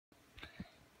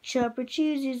Chopper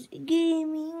Chooses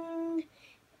Gaming,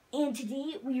 and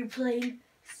today we are playing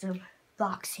some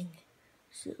boxing.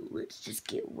 So let's just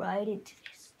get right into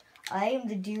this. I am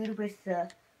the dude with the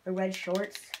red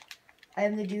shorts. I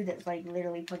am the dude that's like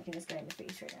literally punching this guy in the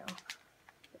face right now.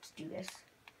 Let's do this.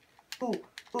 Ooh,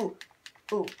 ooh,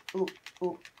 ooh, ooh,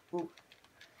 ooh, ooh.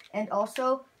 And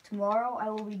also tomorrow I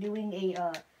will be doing a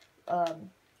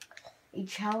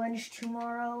challenge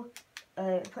tomorrow.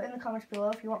 Put in the comments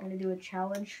below if you want me to do a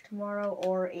challenge tomorrow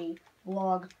or a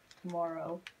vlog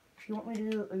tomorrow. If you want me to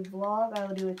do a vlog, I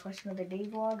will do a question of the day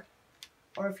vlog.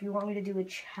 Or if you want me to do a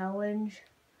challenge,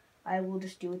 I will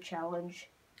just do a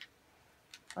challenge.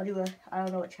 I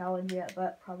don't know what challenge yet,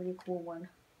 but probably a cool one.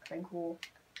 Something cool.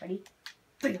 Ready?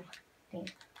 Bam! Dang.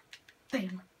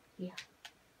 Bam! Yeah.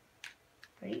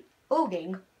 Ready? Oh,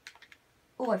 dang.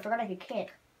 Oh, I forgot I could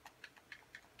kick.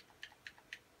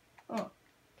 Oh.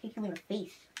 Kick you in the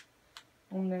face.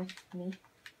 And that's me.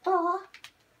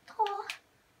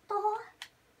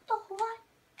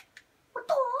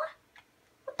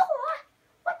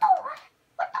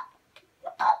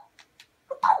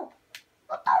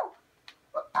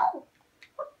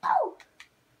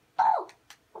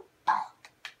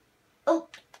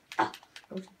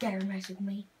 Those dare mess with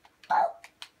me.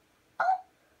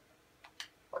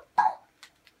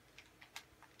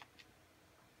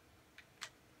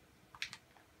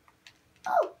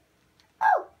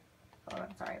 Oh,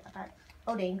 I'm sorry about that.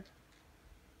 Oh, dang.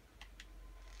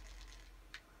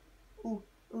 Ooh,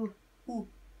 ooh, ooh,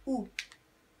 ooh.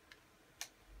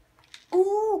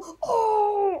 Ooh,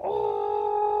 oh,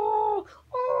 oh,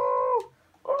 oh,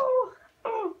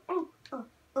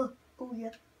 oh, oh,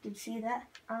 yeah. Did you see that?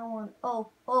 I want, oh.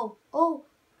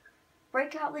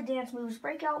 Break out the dance moves,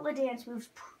 break out the dance moves.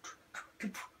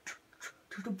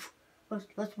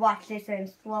 Let's watch this in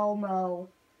slow-mo.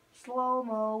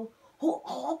 Slow-mo.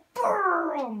 Oh,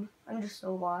 boom! I'm just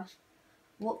so lost.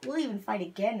 We'll even fight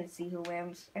again and see who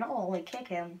wins. And I'll only kick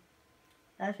him.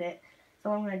 That's it.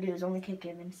 So what I'm going to do is only kick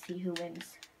him and see who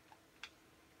wins.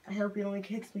 I hope he only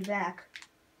kicks me back.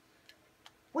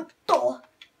 What the?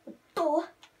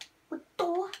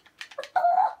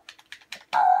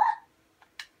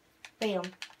 Bam.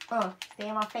 Stay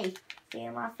in my face. Stay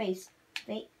in my face.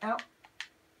 Stay out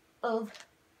of...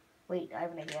 Wait, I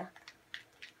have an idea.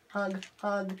 Hug,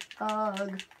 hug,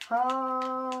 hug,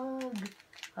 hug.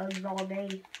 Hugs all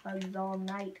day, hugs all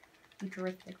night.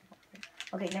 Futuristic.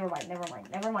 Okay, never mind.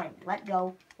 Let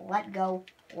go.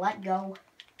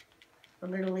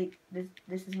 But literally,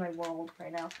 this is my world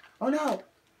right now. Oh no!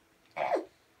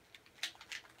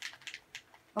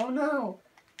 Oh no!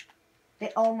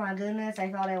 Oh my goodness,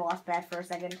 I thought I lost that for a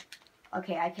second.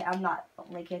 Okay, I'm not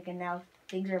only kicking now.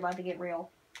 Things are about to get real.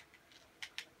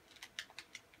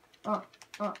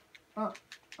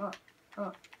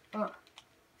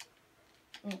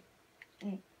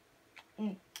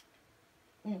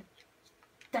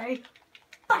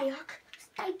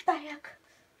 Stay back.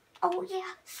 Oh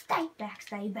yeah, stay back.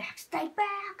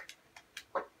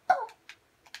 What the?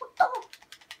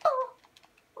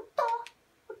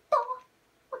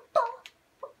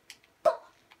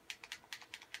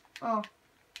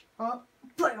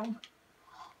 Bam.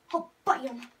 Oh,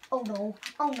 bam. Oh no.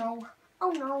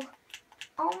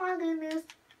 Oh my goodness.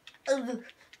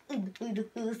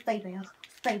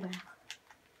 Stay back.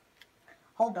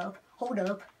 Hold up. What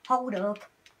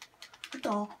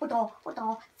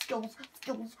the?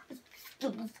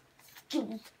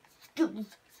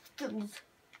 Skills.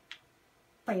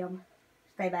 Bam.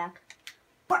 Stay back.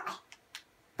 Bah.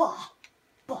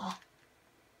 Bam.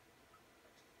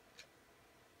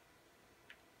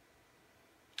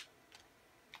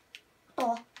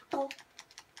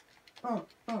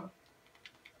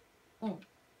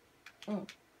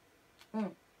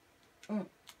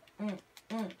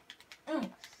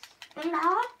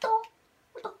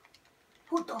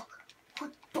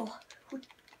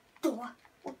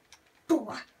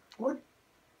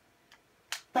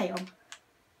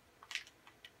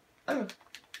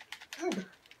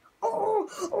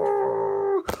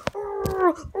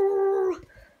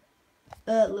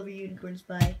 Love your unicorns.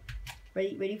 Bye.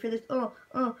 Ready for this? No.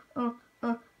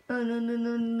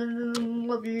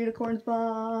 Love your unicorns.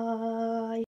 Bye.